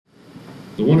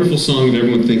The wonderful song that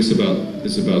everyone thinks about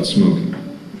is about smoking.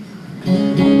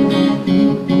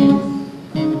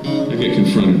 I get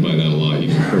confronted by that a lot.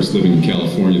 Of course, living in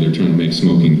California, they're trying to make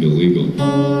smoking illegal.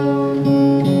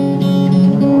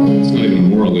 It's not even a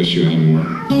moral issue anymore.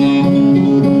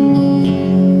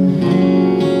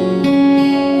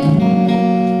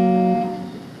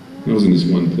 I was in this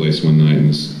one place one night, and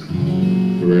this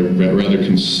rather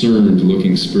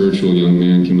concerned-looking spiritual young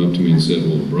man came up to me and said,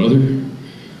 "Well, brother,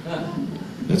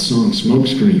 that song,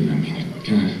 Smokescreen, I mean, it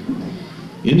kind of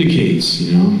indicates,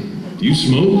 you know, do you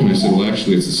smoke?" And I said, "Well,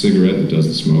 actually, it's the cigarette that does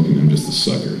the smoking. I'm just the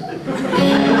sucker."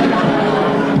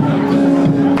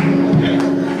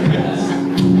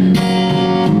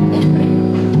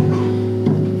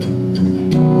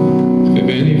 If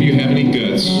any of you have any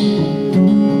guts,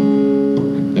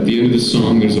 at the end of the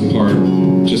song, there's a part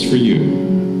just for you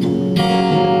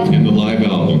in the live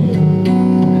album.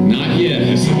 Not yet,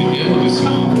 it's at the end of the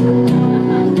song.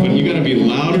 But you gotta be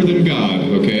louder than God,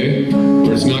 okay?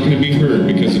 Or it's not gonna be heard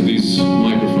because of these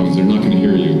microphones. They're not gonna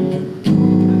hear you.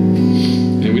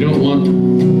 And we don't want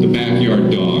the backyard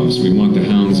dogs. We want the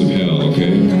hounds of hell,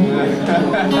 okay?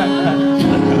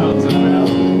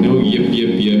 No yip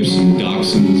yip yips and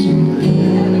dachshunds and...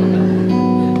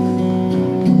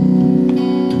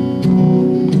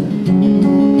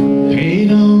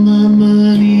 Paid all my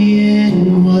money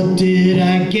and what did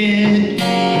I get?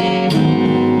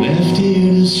 Left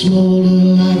here to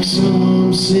smolder like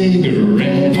some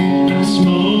cigarette. I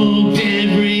smoked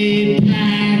every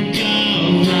pack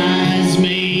of lies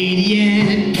made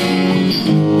yet.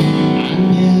 I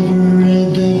never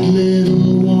read that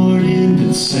little warning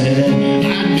that said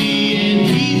I'd be an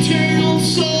eternal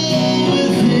soul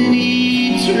with an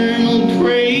eternal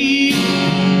crave.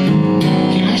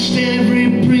 Cashed every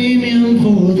premium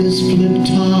for this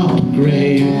flip-top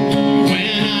grave.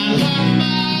 When I locked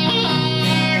my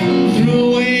heart and threw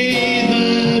away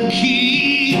the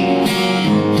key,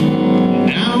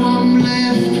 now I'm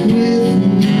left with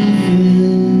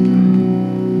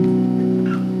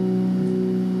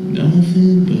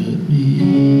nothing but me.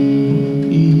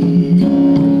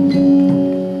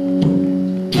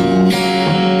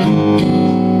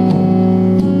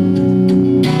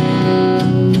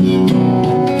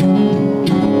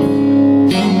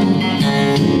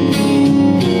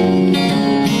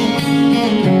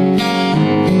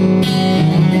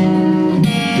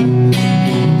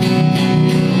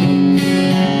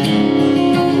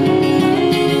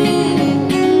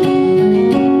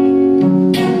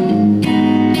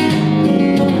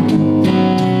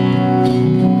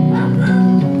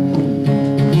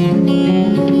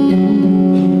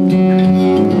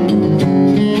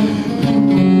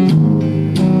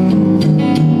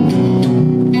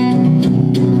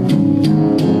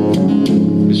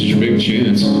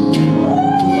 Chance.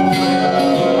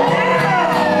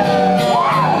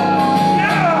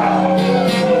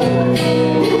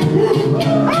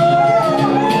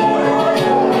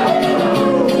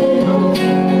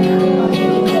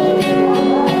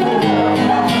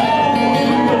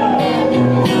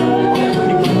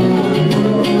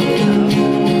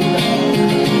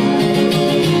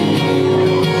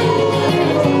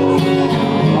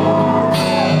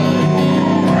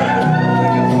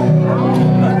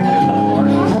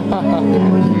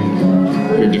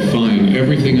 You're defying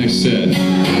everything I said.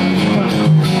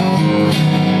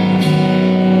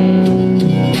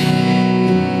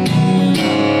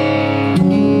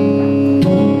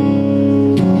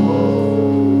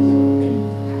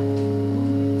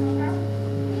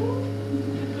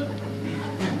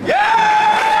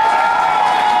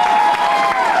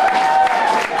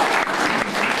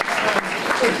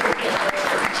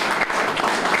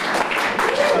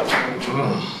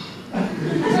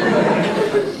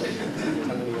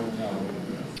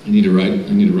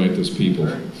 I need to write those people.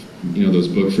 You know, those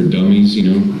books for dummies, you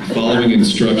know? Following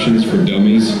instructions for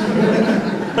dummies.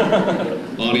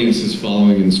 Audience is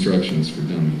following instructions for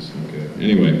dummies. Okay.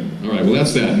 Anyway, all right, well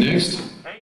that's that. Next.